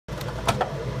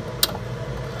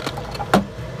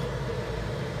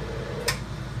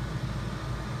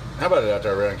How about it out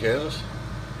there around Kansas?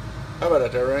 How about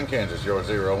out there around Kansas? Your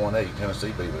 018 Tennessee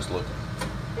Beavis looking.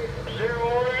 018?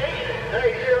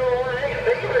 Hey, 018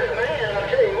 Beavis, man, I'll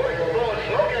tell you what, you're blowing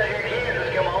smoke out here in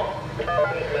Kansas, come on.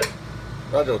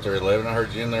 Roger 311, I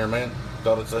heard you in there, man.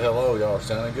 Thought I'd say hello. Y'all are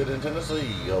sounding good in Tennessee.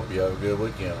 Hope you have a good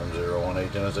weekend. I'm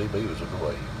 018 Tennessee Beavis with the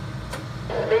wave.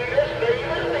 Beavis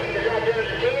out there at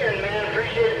the 10, man.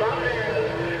 Appreciate it, Bob.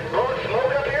 Blowing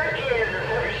smoke up here in Kansas.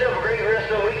 Have yourself a great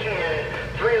rest of the weekend.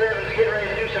 311's getting ready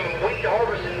to do some wheat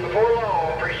harvesting before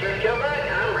long. Appreciate you coming back.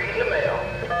 I'm reading the mail.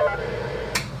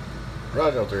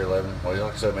 Roger 311. Well,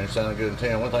 like I said, man, you're sounding good in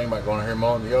 10. One thing about going out here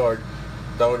mowing the yard,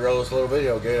 thought we'd roll this little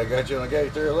video. Gate, I got you on the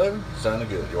gate 311. Sounding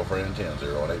good. Your friend in 10,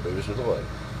 018 Beavis with the wave.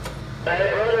 Hey,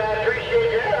 brother, I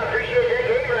appreciate that. I appreciate that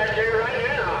gate right there right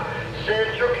now.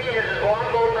 Central Kansas. Well,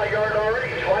 I mowed my yard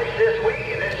already twice this week,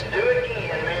 and let's do it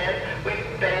again, man. We've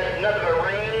had nothing but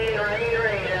rain out here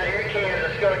in Kansas.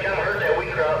 It's going to kind of hurt that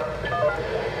wheat crop.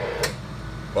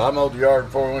 Well, I mowed the yard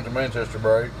before we went to Manchester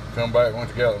break. Come back, went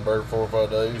to Gatlinburg 4 or 5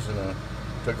 days, and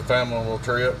took the family on a little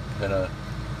trip. And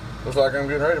looks like I'm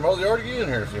getting ready to mow the yard again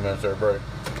here in a few minutes there, break.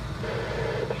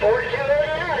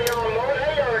 4289, y'all mowing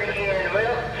that yard again.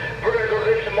 Well, we're going to go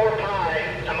get some more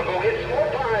pies. I'm going to go get some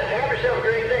more pies. Have yourself a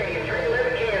great day.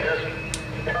 311 Kansas.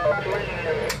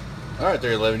 All right,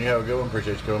 311, you have a good one.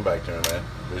 Appreciate you coming back to me, man.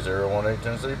 018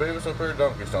 Tennessee Beavis up here at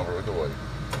Donkey Stomper with the wave.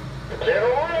 018,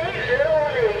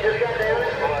 just got down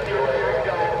this modulator.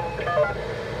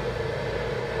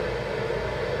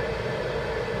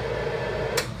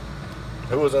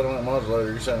 Who was that on that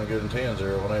modulator? You sounding good in 10,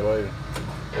 018 waving.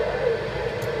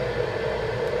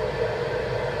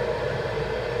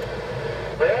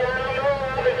 Well, I don't know.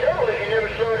 I've been told if you never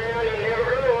slow down, you never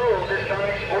grow old. This time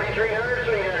it's 4,300,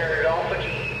 300 off the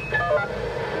key.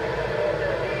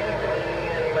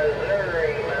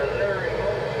 Missouri,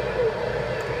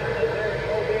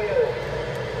 Mobile.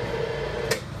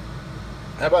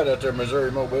 How about out there,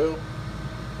 Missouri, Mobile?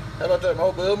 How about that,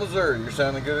 Mobile, Missouri? You're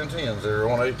sounding good in 10,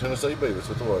 018 Tennessee Beavis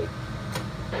with the wave.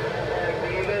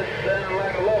 Beavis sound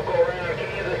like a local around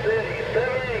Kansas City.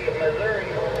 78, Missouri.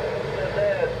 That's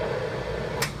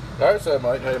that. All right, so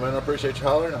mate, hey man, I appreciate you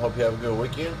hollering. I hope you have a good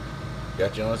weekend.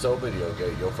 Got you on this old video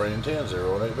gate. Your friend in 10, 018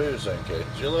 Beavis saying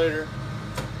catch you later.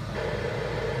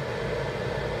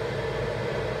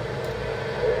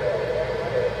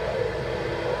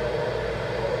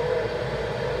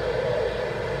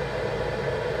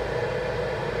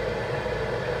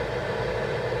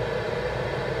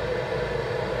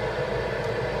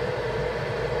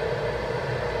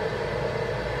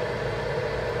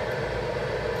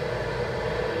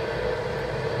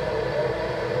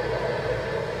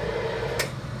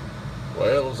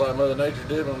 Well, looks like Mother Nature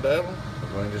did on dabble. We're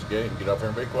going to just get off here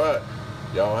and be quiet.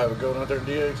 Y'all have a good one out there in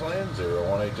DX land.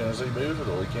 018 Tennessee Beavis with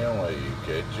the weekend wave.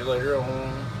 Catch you later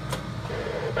on.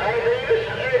 Hey Beavis,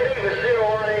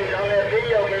 018 on that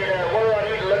video gate. What do I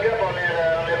need to look up on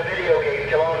that video gate?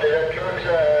 Come on, is that truck's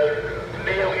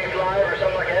video gate live or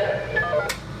something like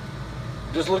that?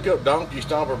 Just look up Donkey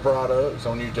Stomper products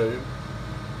on YouTube.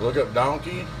 Look up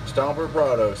Donkey Stomper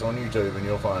products on YouTube and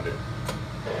you'll find it.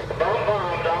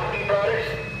 Donkey products.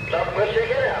 We'll check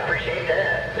it out. Appreciate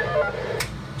that.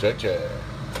 Check.